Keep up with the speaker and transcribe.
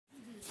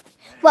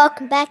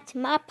Welcome back to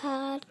my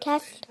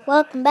podcast.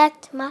 Welcome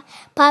back to my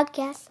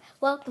podcast.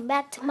 Welcome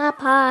back to my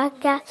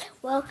podcast.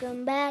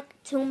 Welcome back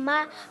to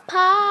my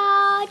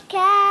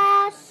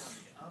podcast.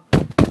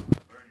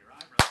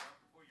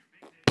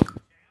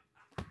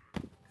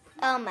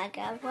 Oh my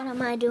God, what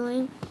am I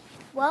doing?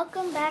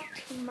 Welcome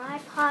back to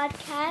my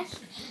podcast.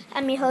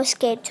 I'm your host,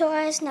 Gabe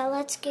Torres. Now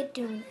let's get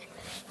doing it.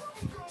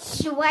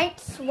 Swipe,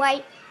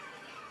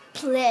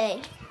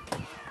 play.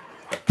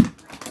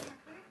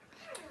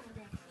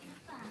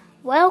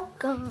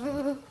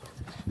 Welcome.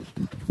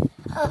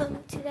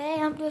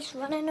 Today I'm just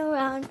running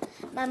around.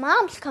 My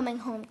mom's coming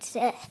home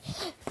today.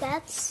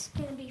 That's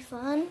gonna be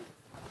fun.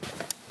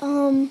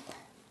 I'm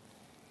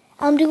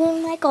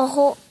doing like a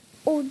whole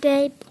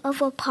day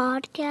of a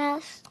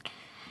podcast.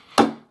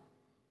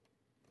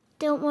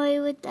 Don't worry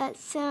with that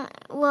sound.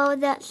 Well,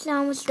 that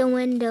sounds the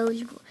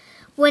windows.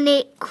 When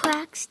it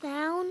cracks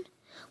down,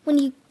 when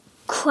you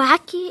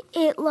crack it,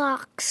 it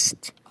locks.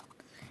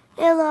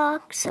 It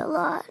locks a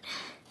lot.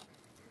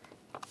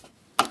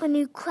 When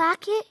you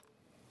crack it,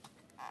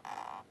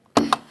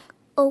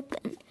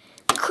 open.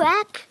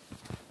 Crack,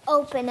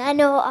 open. I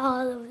know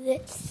all of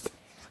this.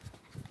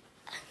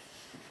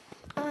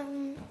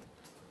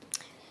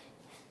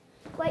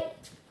 Wait.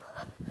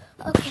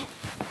 Okay.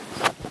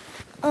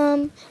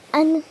 And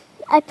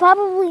I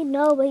probably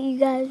know what you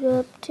guys are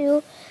up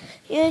to.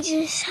 You're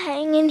just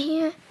hanging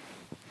here,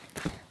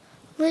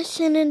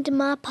 listening to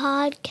my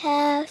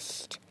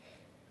podcast,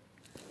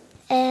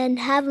 and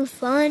having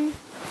fun.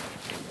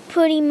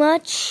 Pretty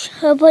much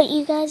what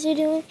you guys are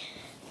doing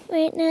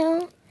right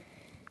now.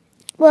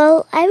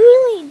 Well, I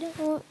really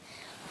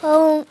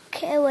don't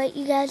care what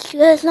you guys do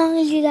as long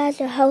as you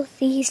guys are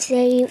healthy,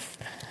 safe.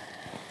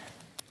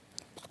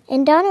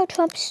 And Donald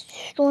Trump's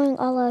destroying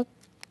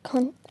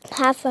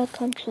half our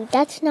country.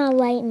 That's not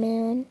right,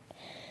 man.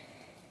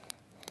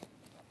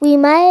 We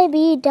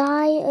might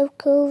die of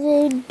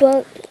COVID,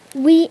 but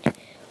we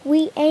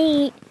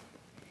ain't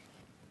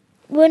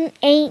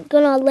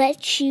gonna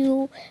let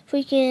you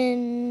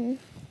freaking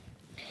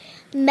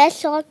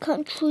mess our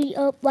country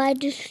up by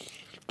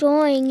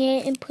destroying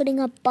it and putting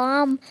a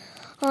bomb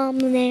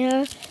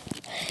there.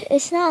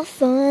 It's not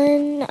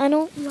fun. I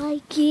don't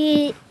like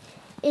it.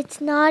 It's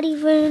not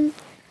even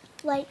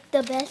like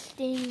the best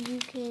thing you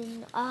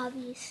can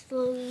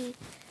obviously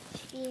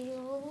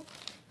feel.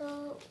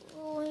 Let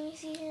me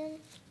see him.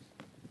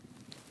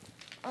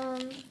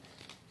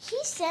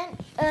 He sent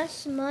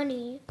us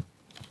money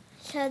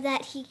so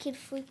that he could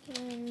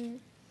freaking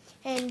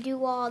and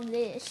do all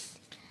this.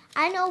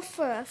 I know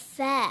for a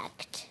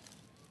fact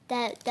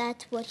that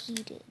that's what he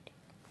did.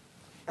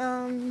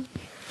 I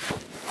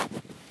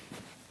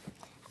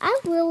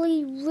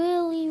really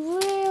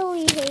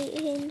hate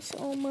him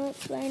so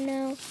much right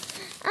now.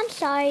 I'm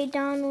sorry,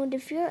 Donald,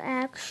 if you're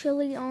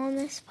actually on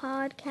this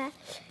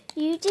podcast.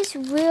 You just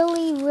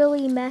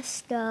really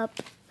messed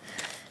up.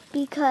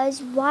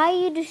 Because why are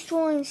you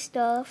destroying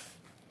stuff?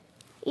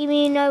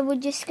 Even though we're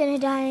just going to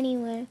die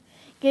anyway.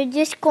 You're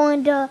just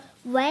going to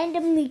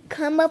randomly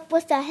come up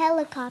with a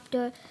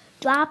helicopter,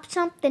 drop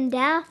something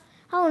down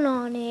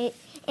on it,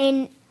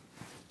 and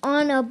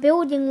on a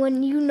building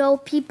when you know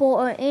people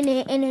are in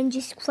it, and then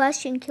just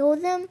crush and kill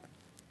them?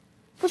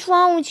 What's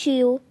wrong with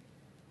you?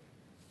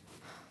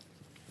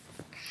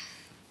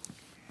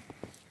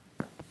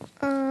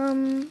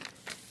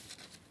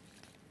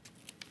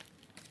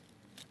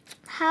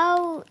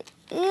 How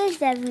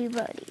is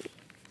everybody?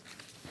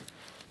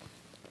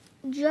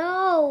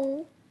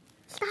 Joe,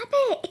 stop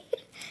it.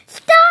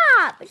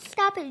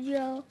 Stop it,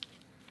 Joe.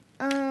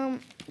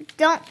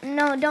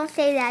 Don't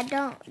say that.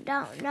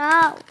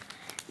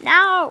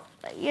 No.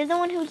 You're the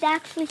one who's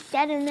actually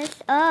setting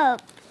this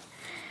up.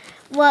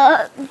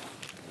 Well,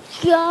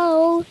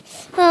 Joe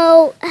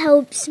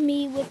helps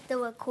me with the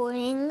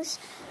recordings.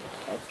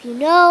 If you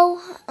know,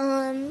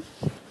 I know,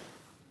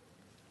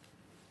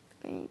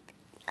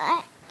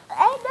 right?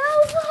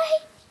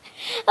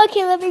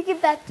 Okay, let me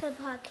get back to the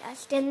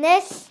podcast. And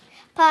this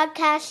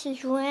podcast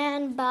is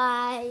ran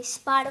by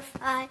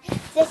Spotify.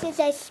 This is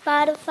a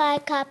Spotify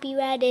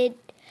copyrighted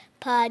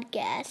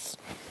podcast.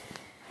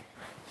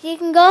 You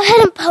can go ahead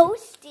and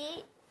post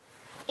it.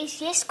 It's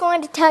just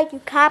going to tell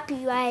you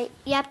copyright.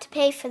 You have to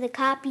pay for the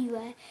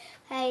copyright,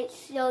 right?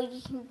 So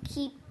you can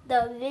keep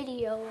the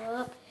video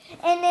up.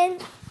 And then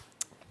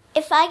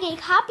if I get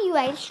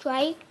copyright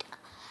striked,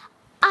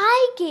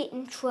 I get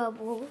in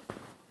trouble.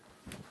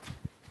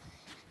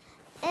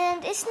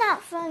 And it's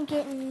not fun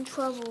getting in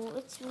trouble.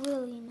 It's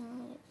really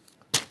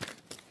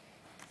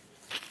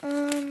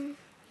not.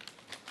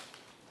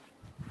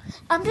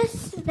 I'm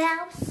just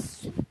now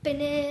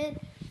spinning.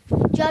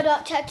 Joe,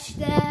 don't touch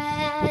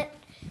that.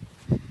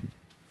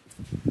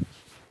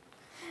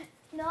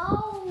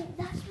 No,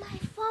 that's my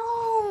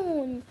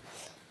phone.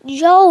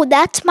 Joe,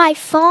 that's my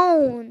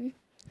phone.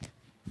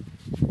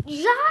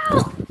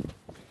 Joe!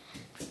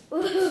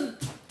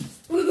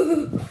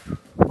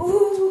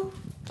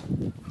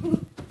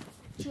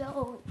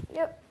 Joe,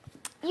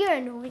 you're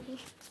annoying.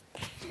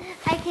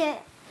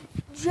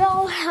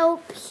 Joe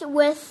helps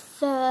with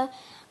the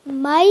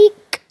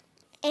mic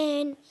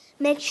and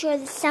make sure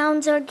the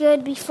sounds are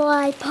good before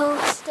I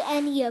post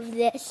any of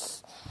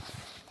this.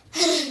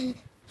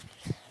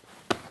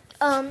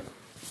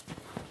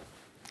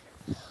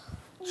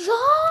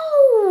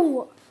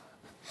 Joe!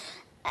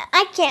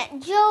 I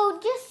can't. Joe,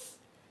 just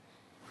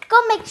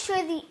go make sure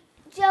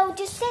Joe,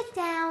 just sit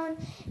down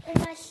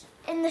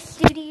in the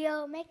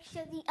studio. Make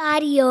sure the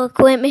audio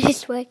equipment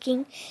is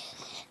working.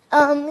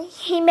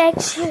 He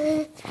makes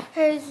sure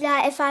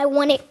that if I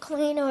want it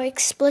clean or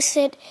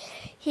explicit,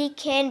 he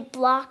can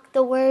block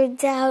the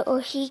words out,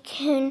 or he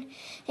can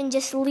and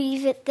just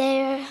leave it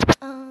there.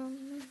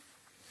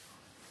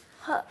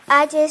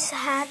 I just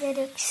have it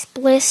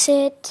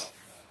explicit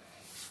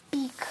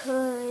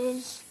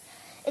because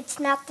it's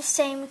not the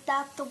same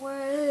without the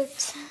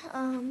words.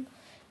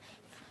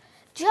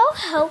 Joe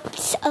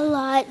helps a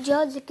lot.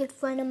 Joe's a good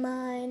friend of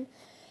mine.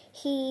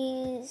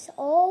 He's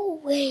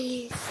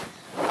always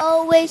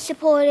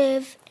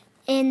supportive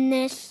in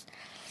this.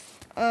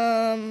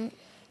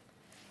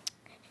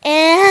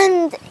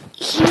 And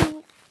he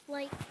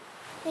like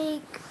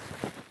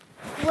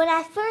when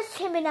I first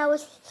came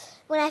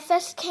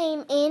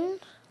in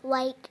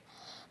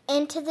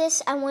into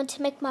this, I wanted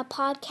to make my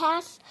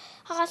podcast.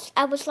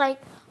 I was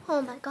like,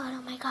 oh my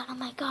god.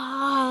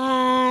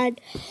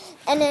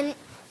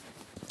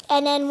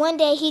 And then one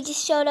day he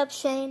just showed up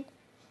saying,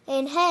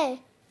 hey,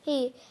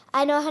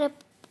 I know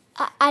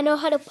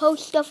how to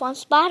post stuff on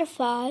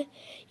Spotify.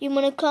 You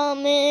want to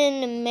come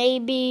in and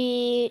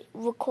maybe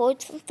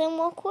record something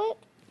real quick?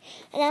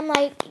 And I'm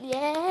like,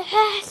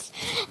 yes.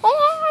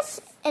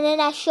 And then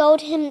I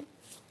showed him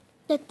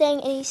the thing,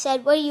 and he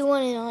said, what do you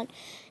want it on?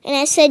 And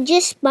I said,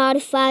 just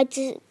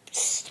Spotify.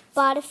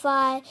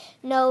 Spotify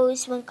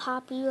knows when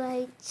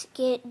copyrights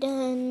get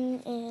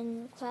done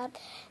and crap.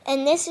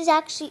 And this is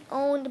actually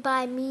owned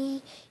by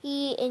me,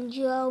 and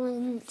Joe,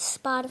 and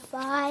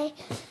Spotify.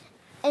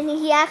 And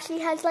he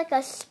actually has like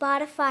a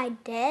Spotify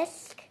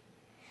desk.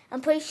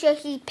 I'm pretty sure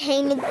he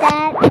painted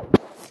that,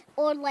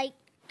 or like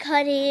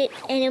cut it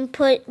and then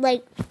put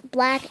like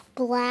black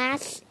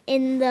glass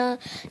in the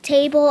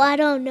table. I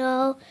don't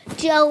know.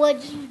 Joe,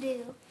 what'd you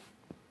do?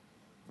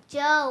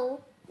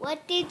 Joe,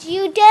 what did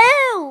you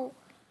do?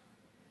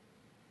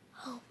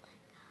 Oh my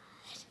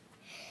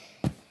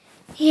god.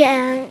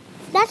 Yeah,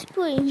 that's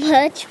pretty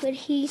much what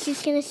he's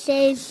just gonna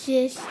say is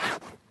just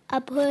I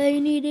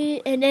painted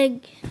it and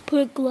then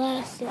put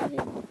glass in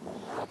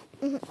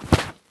it.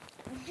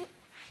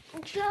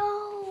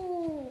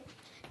 Joe!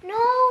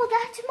 No,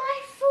 that's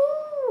my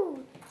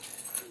food!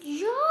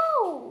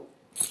 Joe!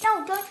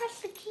 No, don't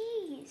touch the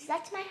keys.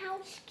 That's my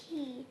house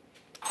key.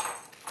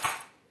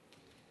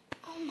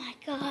 Oh my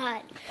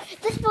god.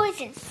 This boy's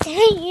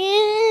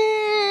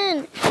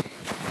insane!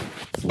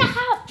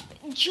 Stop!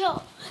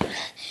 Joe.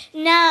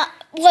 Now,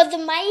 the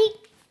mic...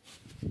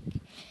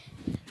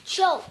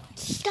 Joe,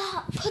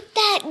 stop. Put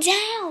that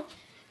down.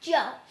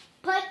 Joe,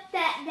 put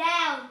that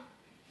down.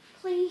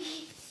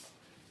 Please.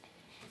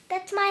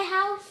 That's my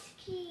house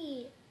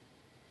key.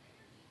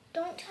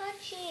 Don't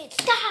touch it.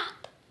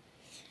 Stop.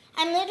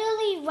 I'm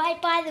literally right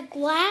by the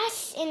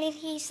glass, and then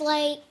he's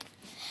like,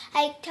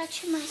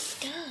 touching my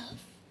stuff.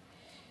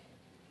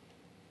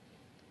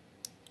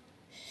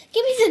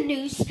 Give me the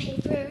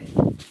newspaper.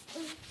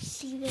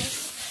 See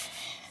this.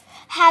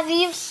 Have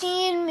you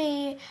seen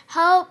me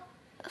help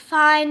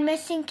find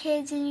missing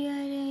kids in your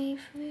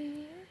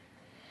neighborhood?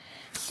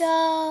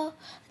 So,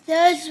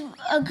 there's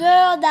a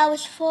girl that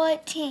was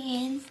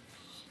 14,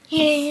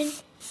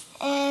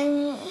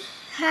 and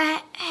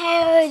her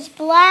hair is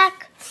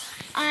black,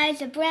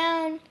 eyes are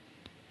brown.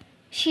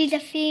 She's a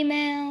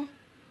female.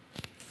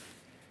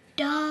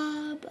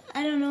 Dub.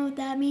 I don't know what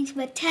that means,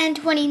 but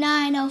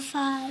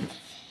 10/29/05.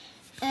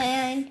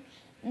 And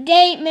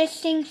date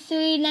missing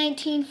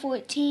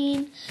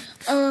 3/19/14.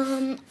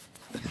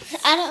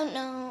 I don't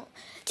know.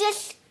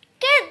 Just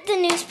get the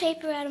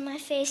newspaper out of my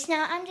face.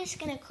 Now I'm just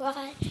gonna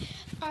cry.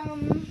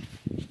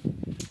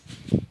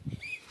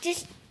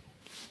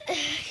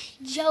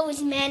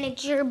 Joe's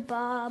manager,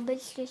 Bob.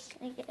 It's just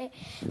like,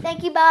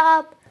 thank you,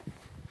 Bob.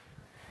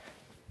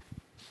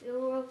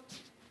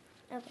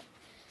 Okay.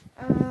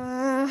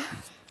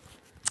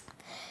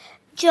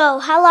 Joe,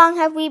 how long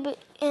have we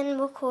been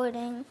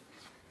recording?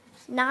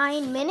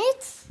 9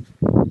 minutes?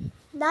 9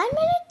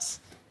 minutes?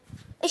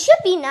 It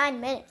should be 9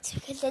 minutes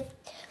because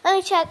let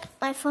me check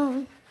my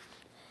phone.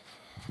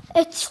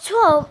 It's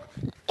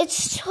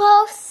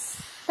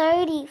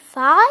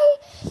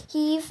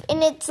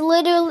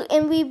 12:35,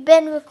 and we've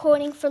been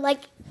recording for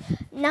like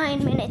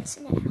 9 minutes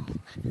now.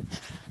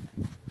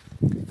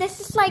 This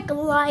is like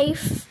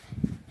life.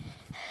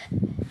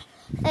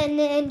 And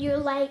then you're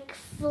like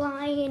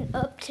flying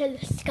up to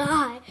the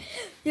sky.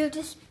 You're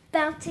just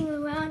bouncing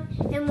around,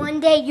 and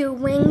one day your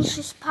wings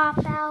just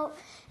pop out,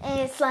 and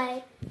it's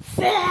like,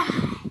 fly,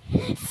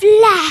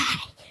 fly,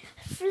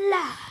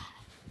 fly.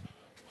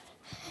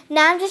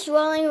 Now I'm just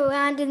rolling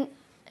around in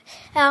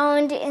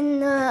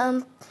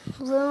the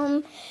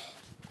room.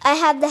 I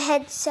have the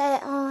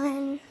headset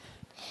on.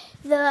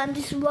 I'm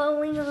just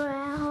rolling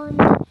around.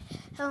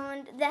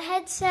 And the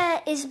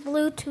headset is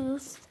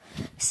Bluetooth,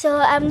 So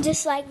I'm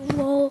just like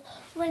rolling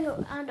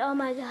around. Oh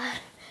my god.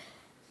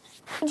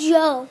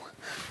 Joe.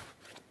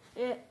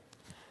 Yeah.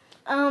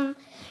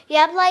 You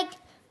have like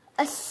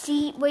a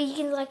seat where you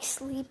can like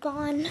sleep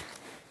on.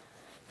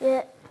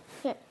 Yeah.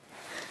 Yeah.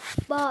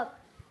 Bob.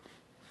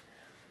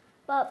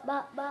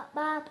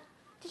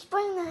 Just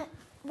bring that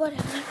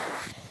whatever.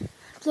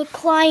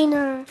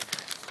 Recliner.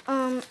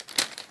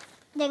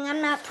 Thing.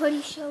 I'm not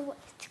pretty sure what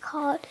it's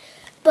called.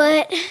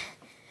 But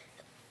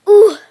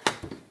ooh.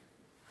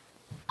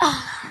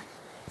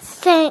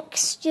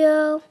 Thanks,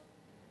 Joe.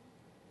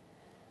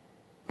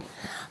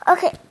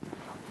 Okay.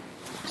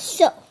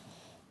 So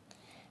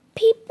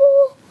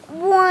people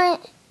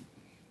want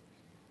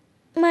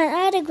my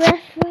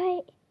autograph,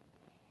 right?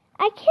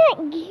 I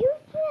can't give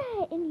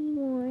that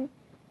anymore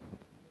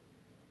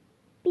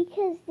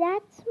because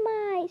that's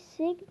my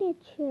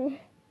signature,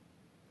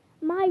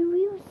 my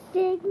real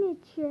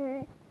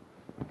signature.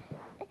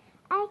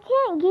 I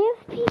can't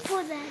give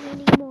people that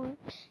anymore,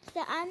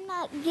 so I'm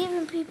not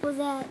giving people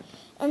that,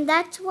 and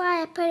that's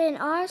why I put an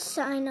R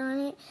sign on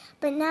it.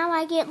 But now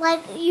I get like,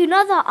 you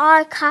know, the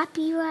R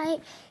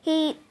copyright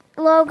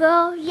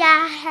logo.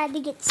 Yeah, I had to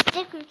get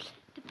stickers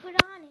to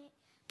put on it,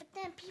 but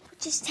then people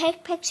just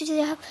take pictures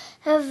of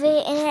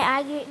it, and then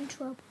I get in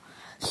trouble.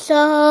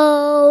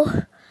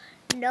 So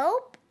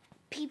nope,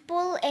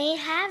 people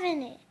ain't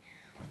having it.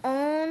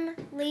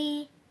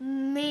 Only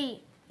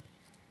me.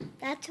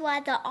 That's why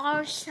the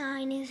R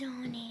sign is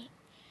on it.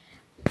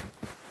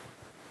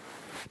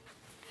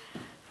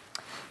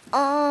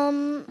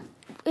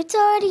 It's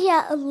already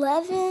at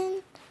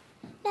 11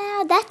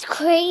 now. That's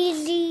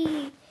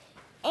crazy.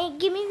 Hey,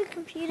 give me the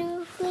computer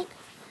real quick.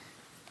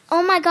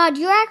 Oh my god,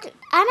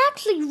 I'm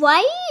actually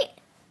right?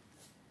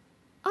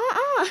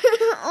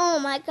 Oh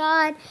my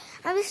god.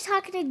 I was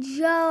talking to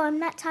Joe. I'm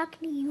not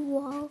talking to you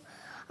all.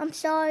 I'm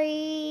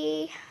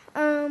sorry.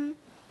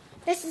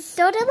 This is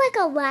sort of like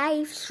a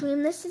live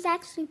stream. This is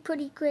actually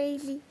pretty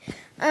crazy.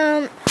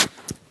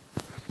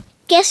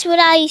 Guess what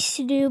I used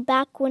to do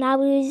back when I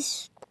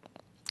was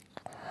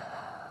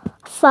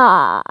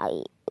 5?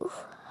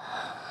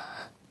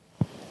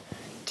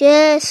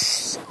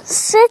 Just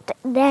sit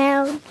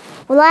down,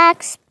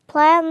 relax,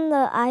 play on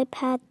the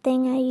iPad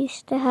thing I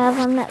used to have.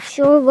 I'm not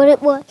sure what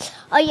it was.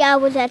 Oh yeah,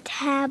 it was a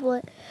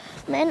tablet.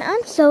 Man,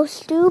 I'm so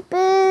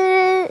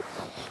stupid.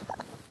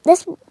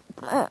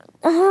 I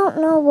don't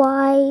know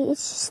why.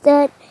 It's just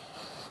that.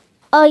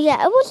 Oh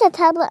yeah, it was a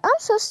tablet. I'm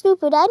so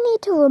stupid. I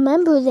need to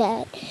remember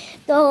that.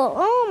 Though,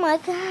 oh my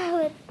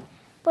god.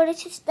 But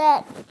it's just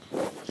that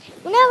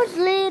when I was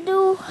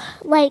little,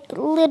 like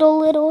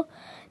little,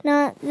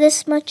 not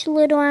this much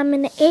little, I'm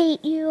an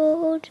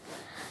 8-year-old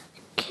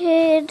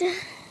kid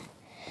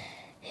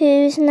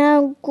who's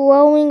now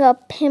growing a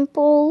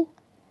pimple.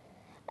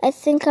 I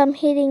think I'm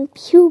hitting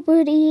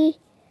puberty.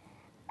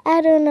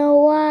 I don't know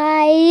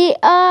why.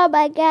 Oh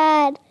my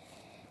god.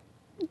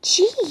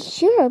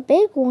 Geez, you're a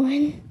big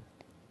one.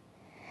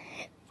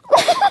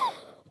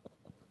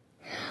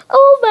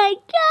 Oh my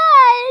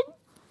god.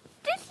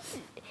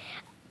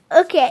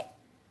 Okay.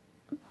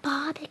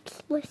 Bob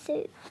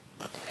explicit.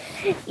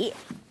 Yeah.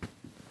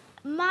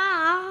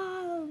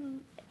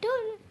 Mom.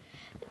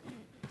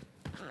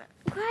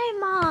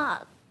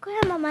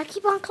 Grandma, I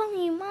keep on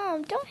calling you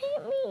Mom. Don't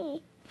hit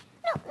me.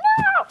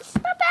 No,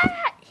 stop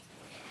that.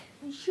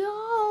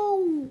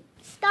 Joe,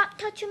 stop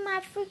touching my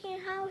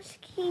freaking house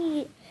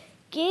key.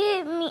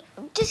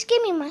 Just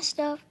give me my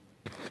stuff.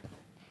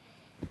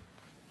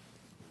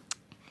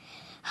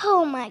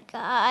 Oh my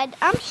god,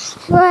 I'm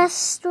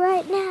stressed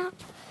right now.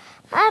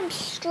 I'm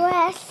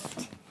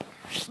stressed.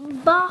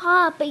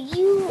 Bob,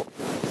 you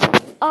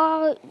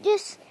are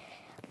just...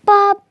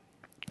 Bob,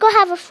 go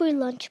have a free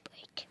lunch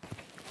break.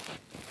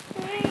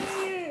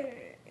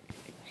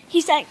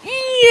 He's like,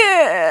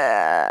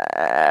 yeah.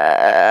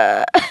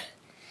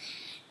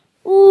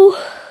 Ooh,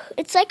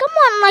 it's like I'm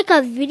on like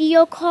a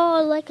video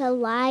call, like a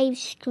live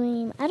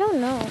stream. I don't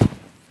know.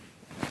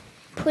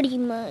 Pretty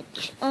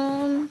much.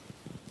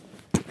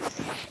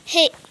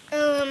 Hey,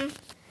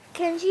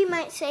 Kenji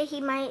might say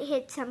he might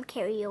hit some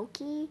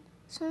karaoke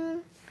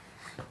soon.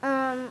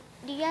 Do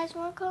you guys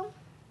want to come?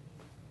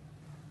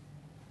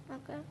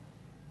 Okay.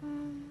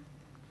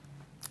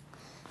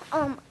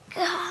 Oh my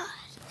god.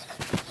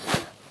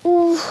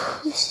 Ooh,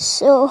 this is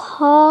so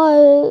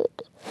hard.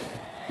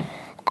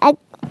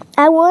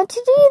 I want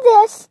to do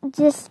this,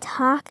 just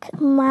talk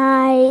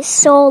my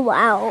soul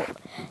out.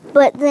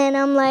 But then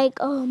I'm like,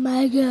 oh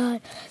my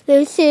god,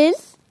 this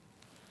is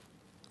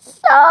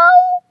so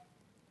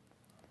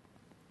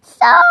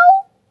stressful.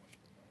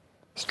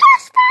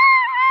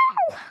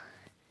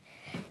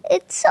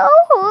 It's so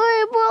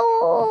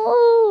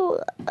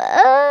horrible.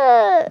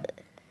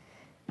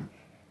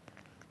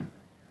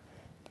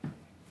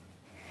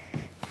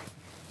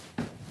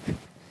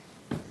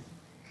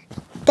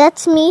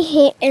 That's me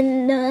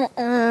hitting the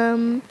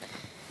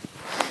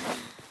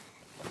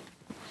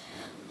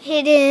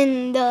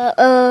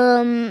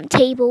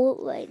table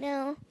right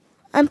now.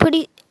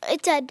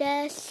 It's a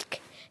desk.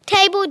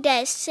 Table,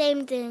 desk,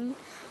 same thing.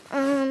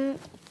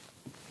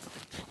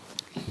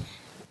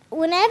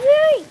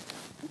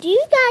 do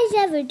you guys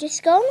ever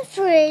just go in the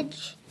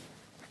fridge,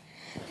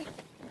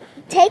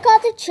 take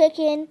out the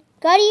chicken,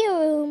 go to your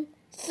room,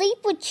 sleep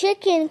with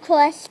chicken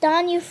crust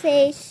on your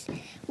face,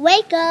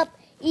 wake up,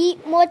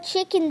 eat more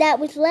chicken that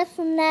was left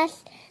from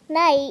last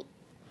night,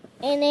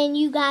 and then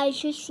you guys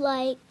just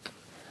like,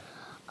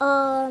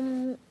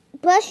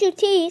 brush your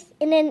teeth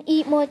and then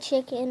eat more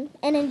chicken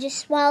and then just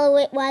swallow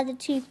it while the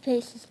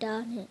toothpaste is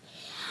down it.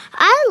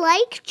 I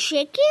like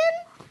chicken,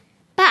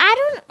 but I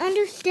don't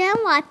understand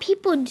why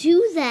people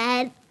do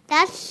that.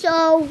 That's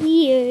so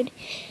weird.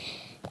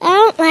 I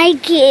don't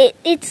like it.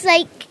 It's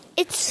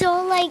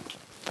so like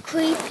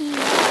creepy.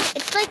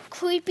 It's like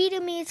creepy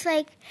to me. It's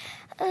like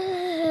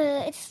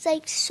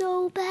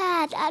so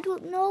bad. I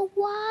don't know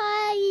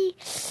why.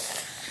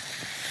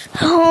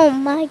 Oh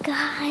my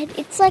God.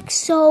 It's like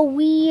so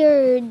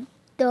weird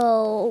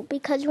though,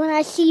 because when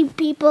I see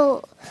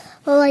people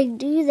like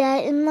do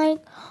that, and like,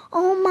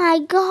 oh my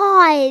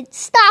God,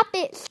 stop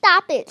it,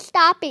 stop it,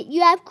 stop it.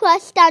 You have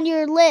crust on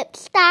your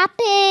lips. Stop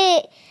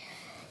it.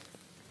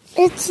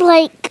 It's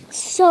like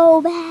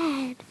so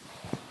bad.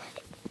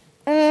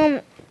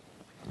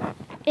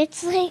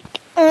 It's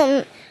like,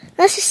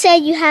 let's just say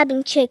you're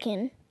having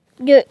chicken.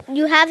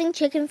 You're having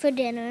chicken for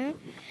dinner,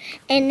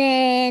 and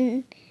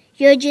then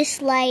you're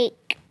just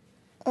like,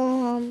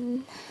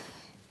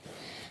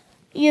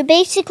 you're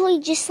basically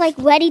just like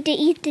ready to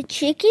eat the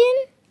chicken,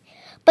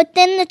 but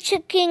then the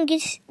chicken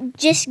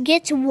just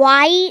gets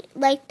white,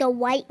 like the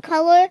white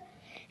color,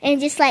 and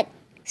just like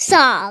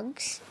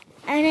sogs.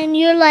 And then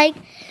you're like,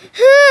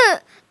 I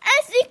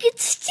think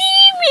it's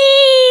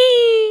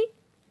steamy.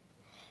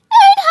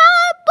 It's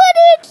hot, but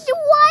it's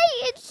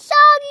white, it's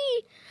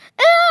soggy.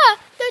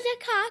 There's a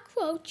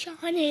cockroach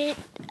on it.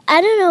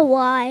 I don't know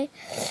why.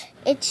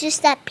 It's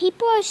just that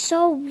people are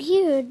so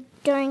weird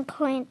during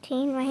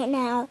quarantine right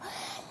now.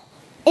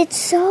 It's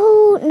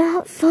so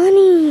not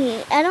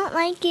funny. I don't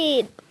like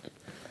it.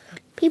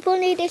 People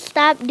need to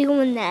stop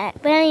doing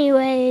that. But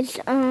anyways,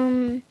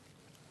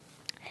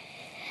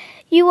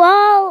 you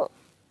all,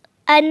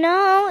 I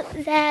know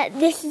that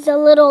this is a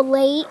little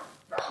late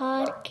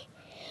podcast.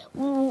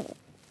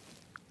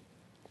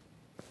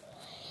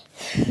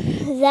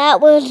 That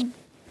was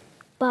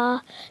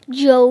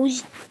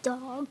Joe's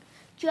dog.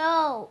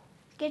 Joe,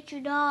 get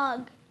your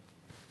dog.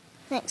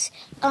 Thanks.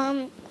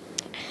 I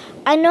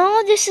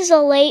know this is a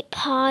late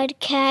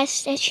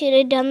podcast. I should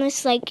have done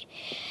this like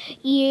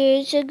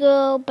years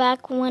ago,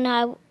 back when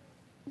I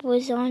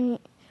was on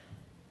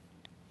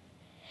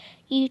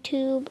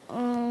YouTube.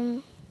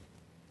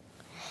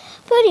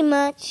 Pretty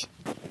much.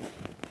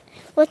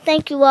 Well,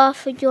 thank you all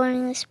for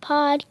joining this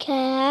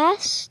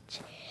podcast.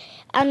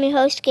 I'm your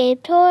host,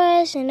 Gabe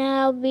Torres, and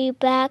I'll be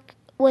back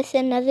with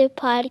another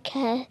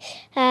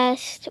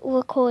podcast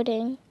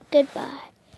recording. Goodbye.